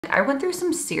I went through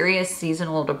some serious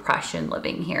seasonal depression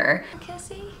living here.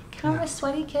 Kissy, can I have a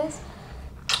sweaty kiss?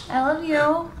 I love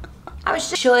you. I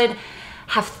should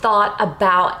have thought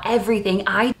about everything.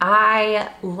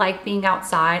 I like being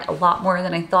outside a lot more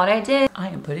than I thought I did. I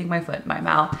am putting my foot in my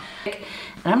mouth. And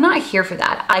I'm not here for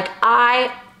that. Like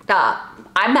I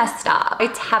messed up.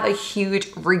 I have a huge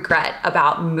regret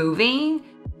about moving.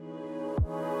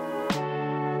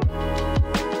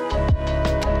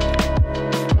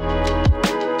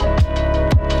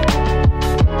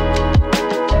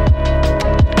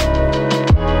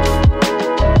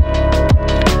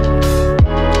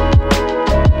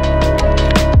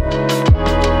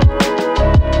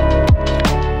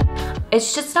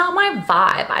 It's just not my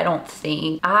vibe, I don't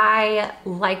think. I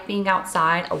like being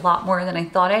outside a lot more than I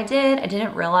thought I did. I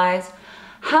didn't realize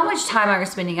how much time I was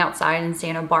spending outside in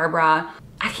Santa Barbara.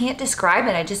 I can't describe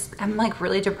it. I'm like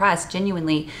really depressed,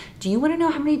 genuinely. Do you wanna know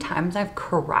how many times I've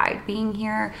cried being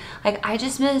here? Like I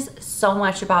just miss so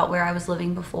much about where I was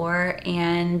living before.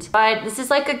 But this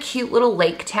is like a cute little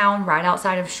lake town right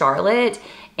outside of Charlotte.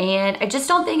 And I just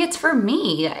don't think it's for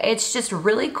me. It's just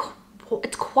really cool.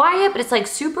 It's quiet, but it's like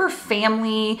super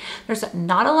family. There's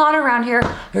not a lot around here.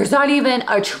 There's not even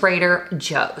a Trader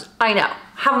Joe's. I know,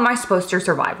 how am I supposed to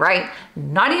survive, right?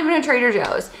 Not even a Trader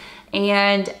Joe's.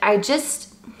 And I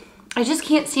just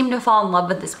can't seem to fall in love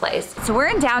with this place. So we're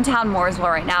in downtown Mooresville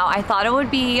right now. I thought it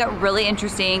would be really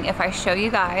interesting if I show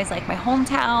you guys like my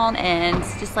hometown and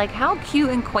just like how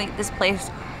cute and quaint this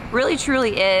place really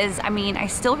truly is. I mean, I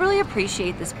still really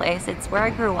appreciate this place. It's where I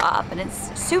grew up and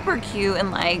it's super cute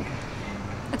and like,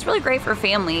 it's really great for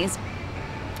families,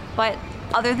 but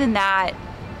other than that,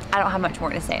 I don't have much more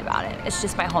to say about it. It's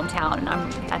just my hometown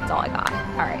and that's all I got.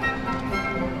 All right.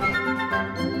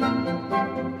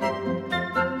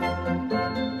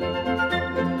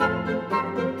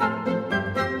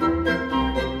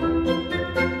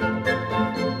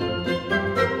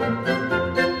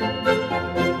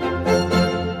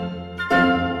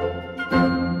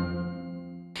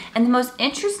 And the most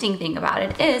interesting thing about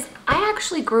it is I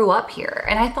actually grew up here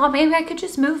and I thought maybe I could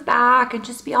just move back and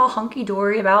just be all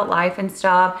hunky-dory about life and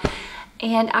stuff.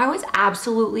 And I was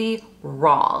absolutely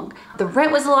wrong. The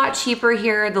rent was a lot cheaper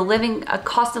here. The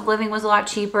cost of living was a lot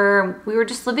cheaper. We were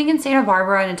just living in Santa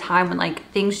Barbara in a time when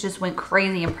like things just went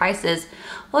crazy in prices.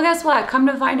 Well, guess what? Come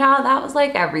to find out that was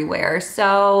like everywhere.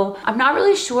 So I'm not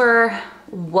really sure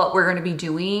what we're gonna be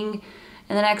doing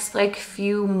in the next like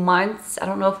few months. I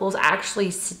don't know if we'll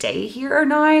actually stay here or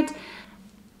not.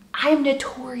 I am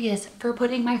notorious for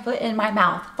putting my foot in my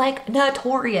mouth, like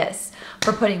notorious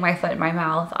for putting my foot in my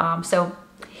mouth. So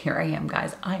here I am,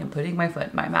 guys. I am putting my foot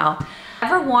in my mouth.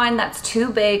 Never one that's too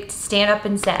big to stand up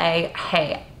and say,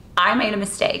 hey, I made a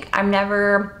mistake. I'm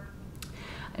never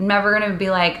gonna be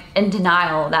like in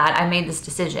denial that I made this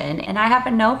decision. And I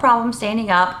have no problem standing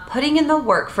up, putting in the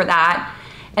work for that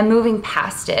and moving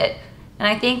past it. And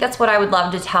I think that's what I would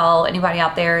love to tell anybody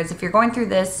out there is if you're going through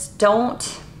this, don't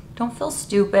feel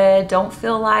stupid. Don't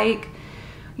feel like,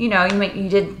 you know, you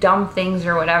did dumb things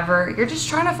or whatever. You're just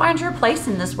trying to find your place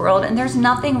in this world and there's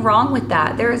nothing wrong with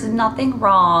that. There is nothing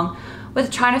wrong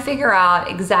with trying to figure out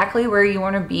exactly where you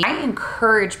want to be. I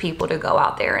encourage people to go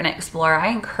out there and explore. I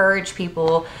encourage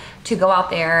people to go out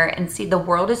there and see the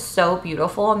world is so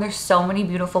beautiful and there's so many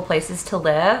beautiful places to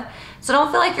live. So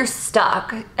don't feel like you're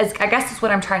stuck. I guess that's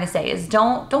what I'm trying to say is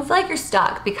don't feel like you're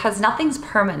stuck because nothing's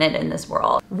permanent in this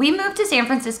world. We moved to San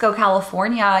Francisco,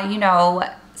 California, you know,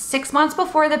 6 months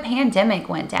before the pandemic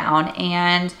went down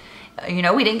and you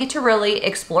know, we didn't get to really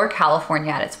explore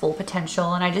California at its full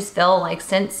potential. And I just feel like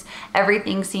since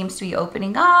everything seems to be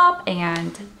opening up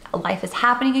and life is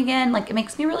happening again, like it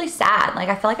makes me really sad. Like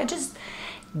I feel like I just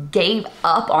gave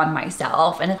up on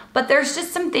myself. But there's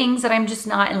just some things that I'm just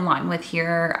not in line with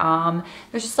here.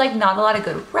 There's just like not a lot of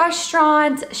good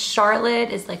restaurants. Charlotte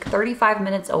is like 35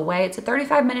 minutes away. It's a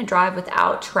 35-minute drive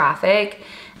without traffic.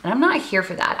 And I'm not here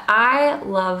for that. I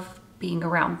love being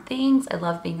around things. I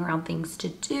love being around things to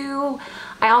do.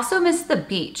 I also miss the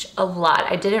beach a lot.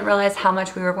 I didn't realize how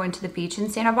much we were going to the beach in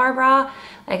Santa Barbara.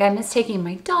 Like I miss taking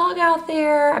my dog out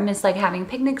there. I miss like having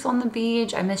picnics on the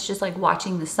beach. I miss just like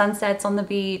watching the sunsets on the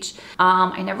beach.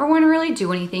 I never want to really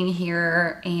do anything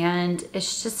here and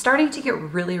it's just starting to get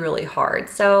really, really hard.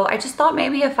 So I just thought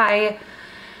maybe if I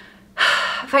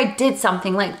did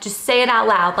something, like just say it out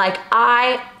loud, like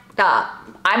I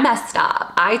messed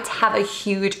up. I have a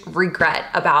huge regret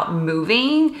about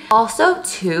moving. Also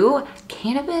too,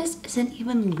 cannabis isn't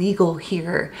even legal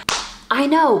here. I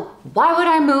know, why would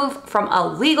I move from a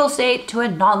legal state to a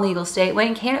non-legal state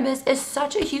when cannabis is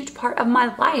such a huge part of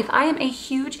my life? I am a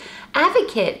huge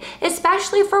advocate,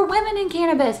 especially for women in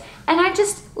cannabis. And I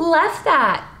just left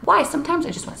that. why? Sometimes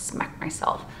I just want to smack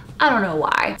myself. I don't know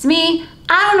why. It's me.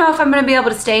 I don't know if I'm gonna be able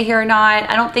to stay here or not.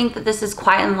 I don't think that this is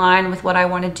quite in line with what I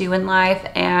want to do in life,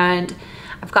 and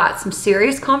I've got some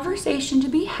serious conversation to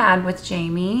be had with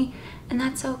Jamie, and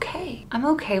that's okay. I'm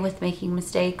okay with making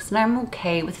mistakes, and I'm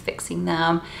okay with fixing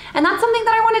them. And that's something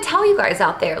that I want to tell you guys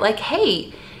out there. Like,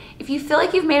 hey, if you feel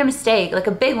like you've made a mistake, like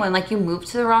a big one, like you moved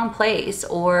to the wrong place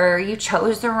or you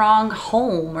chose the wrong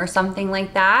home or something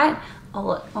like that.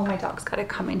 Oh, my dog's gotta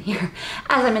come in here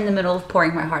as I'm in the middle of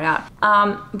pouring my heart out.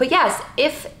 But yes,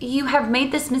 if you have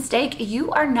made this mistake,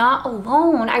 you are not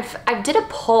alone. I did a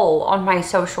poll on my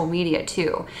social media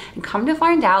too, and come to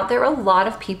find out there are a lot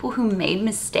of people who made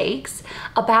mistakes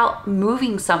about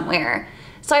moving somewhere.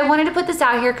 So I wanted to put this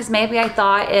out here because maybe I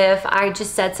thought if I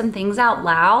just said some things out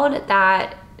loud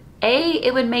that A,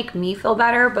 it would make me feel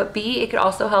better, but B, it could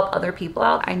also help other people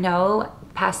out. I know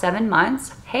past 7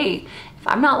 months, hey, if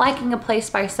I'm not liking a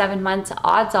place by 7 months,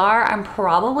 odds are I'm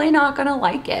probably not gonna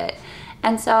like it.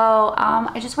 And so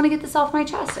I just wanna get this off my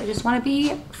chest. I just wanna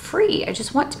be free. I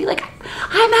just want to be like,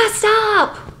 I messed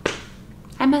up.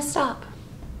 I messed up.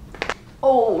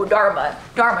 Oh, Dharma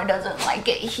doesn't like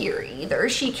it here either.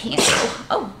 She can't go,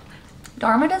 oh.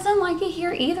 Dharma doesn't like it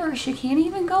here either. She can't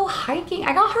even go hiking.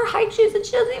 I got her hike shoes and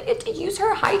she doesn't even get to use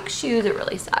her hike shoes. It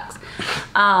really sucks.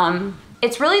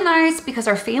 It's really nice because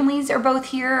our families are both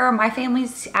here. My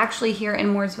family's actually here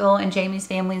in Mooresville and Jamie's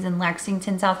family's in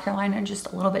Lexington, South Carolina,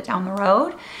 just a little bit down the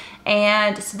road.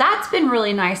 And so that's been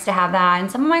really nice to have that.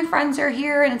 And some of my friends are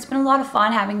here and it's been a lot of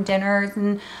fun having dinners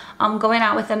and going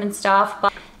out with them and stuff.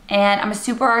 And I'm a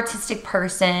super artistic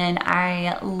person.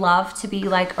 I love to be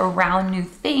like around new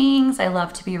things. I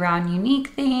love to be around unique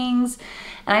things.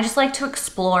 And I just like to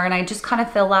explore, and I just kind of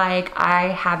feel like I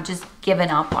have just given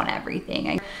up on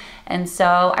everything. And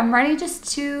so I'm ready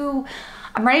to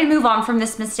move on from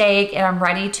this mistake, and I'm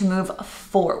ready to move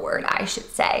forward, I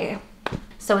should say.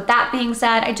 So with that being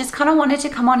said, I just kind of wanted to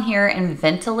come on here and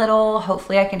vent a little.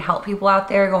 Hopefully I can help people out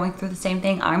there going through the same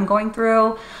thing I'm going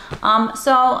through.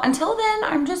 So until then,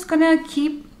 I'm just gonna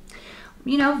keep,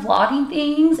 you know, vlogging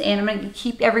things, and I'm gonna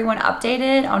keep everyone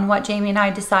updated on what Jamie and I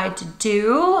decide to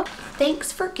do.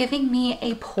 Thanks for giving me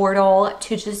a portal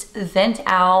to just vent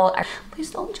out. Please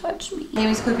don't judge me.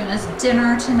 Jamie's cooking us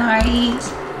dinner tonight.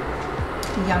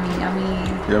 Yummy,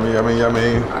 yummy. Yummy, yummy,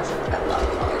 yummy. Gosh, I love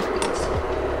color these.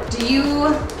 Do you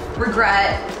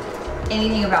regret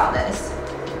anything about this?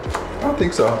 I don't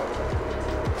think so.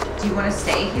 Do you want to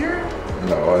stay here?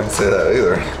 No, I didn't say that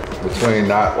either. Between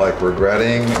not like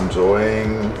regretting,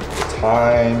 enjoying the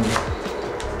time,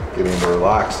 getting to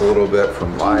relax a little bit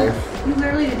from life. You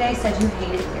literally today said you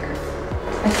hated here.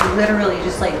 Like literally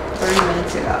just like 30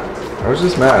 minutes ago. I was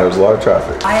just mad. There was a lot of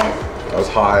traffic. I was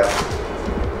hot.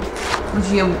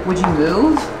 Would you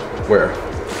move? Where?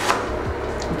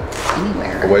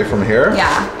 Anywhere. Away from here?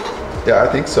 Yeah. Yeah, I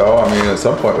think so. I mean, at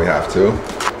some point we have to.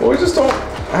 Well, we just don't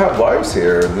have lives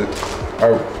here.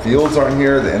 Our fields aren't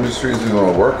here. The industries we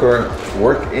want to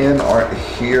work in aren't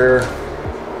here.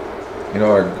 You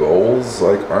know, our goals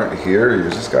like aren't here. You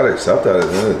just got to accept that at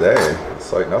the end of the day.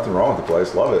 It's like nothing wrong with the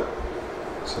place. Love it.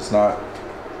 It's just not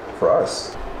for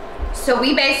us. So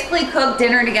we basically cook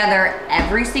dinner together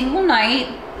every single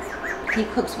night. He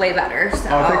cooks way better. So.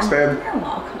 Oh, thanks, babe. You're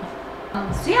welcome.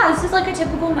 So yeah, this is like a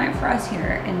typical night for us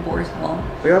here in Mooresville.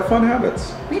 We have fun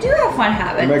habits. We do have fun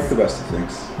habits. We make the best of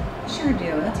things. Sure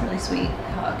do. That's really sweet.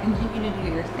 Continue to do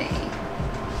your thing.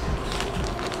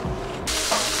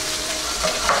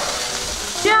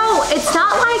 No, it's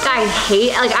not like I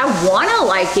hate, like I want to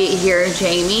like it here,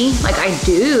 Jamie. Like I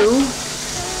do.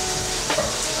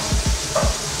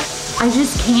 I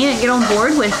just can't get on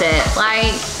board with it.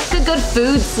 Like a good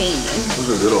food scene. Those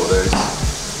are good old days.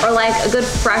 Or like a good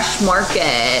fresh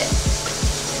market.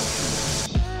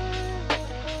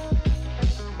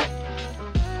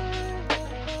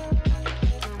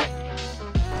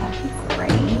 That'd be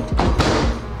great.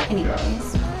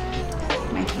 Anyways,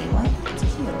 my table, it's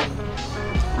cute. I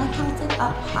like how it's like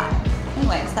up high.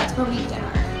 Anyways, that's where we eat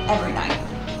dinner every night.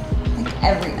 Like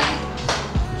every night.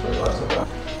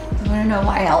 You wanna know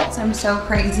why else I'm so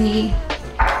crazy?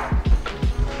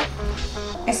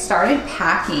 I started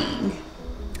packing.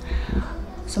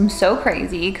 So I'm so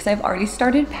crazy because I've already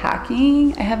started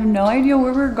packing. I have no idea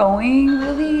where we're going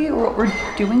really, or what we're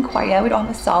doing quite yet. We don't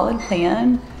have a solid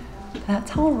plan.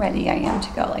 That's how ready I am to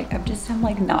go. Like I'm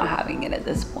like not having it at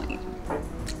this point.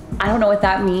 I don't know what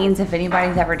that means. If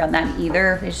anybody's ever done that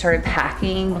either, if they started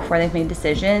packing before they've made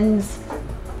decisions,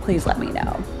 please let me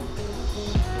know.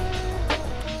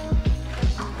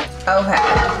 Okay,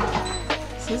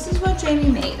 so this is what Jamie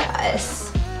made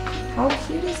us. How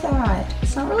cute is that?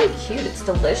 It's not really cute, it's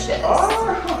delicious.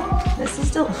 Oh. This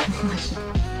is delicious.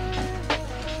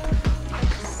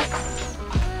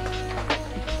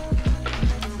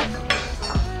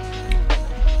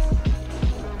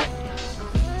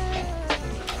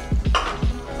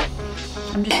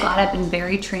 I'm just glad I've been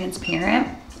very transparent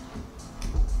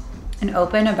and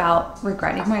open about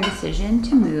regretting my decision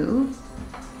to move.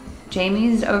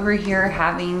 Jamie's over here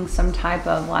having some type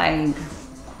of like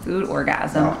food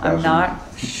orgasm. I'm not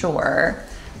sure.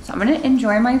 So I'm gonna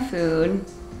enjoy my food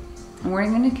and we're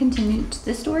gonna continue.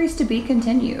 This story is to be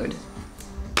continued.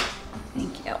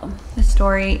 Thank you. The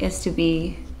story is to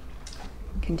be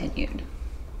continued.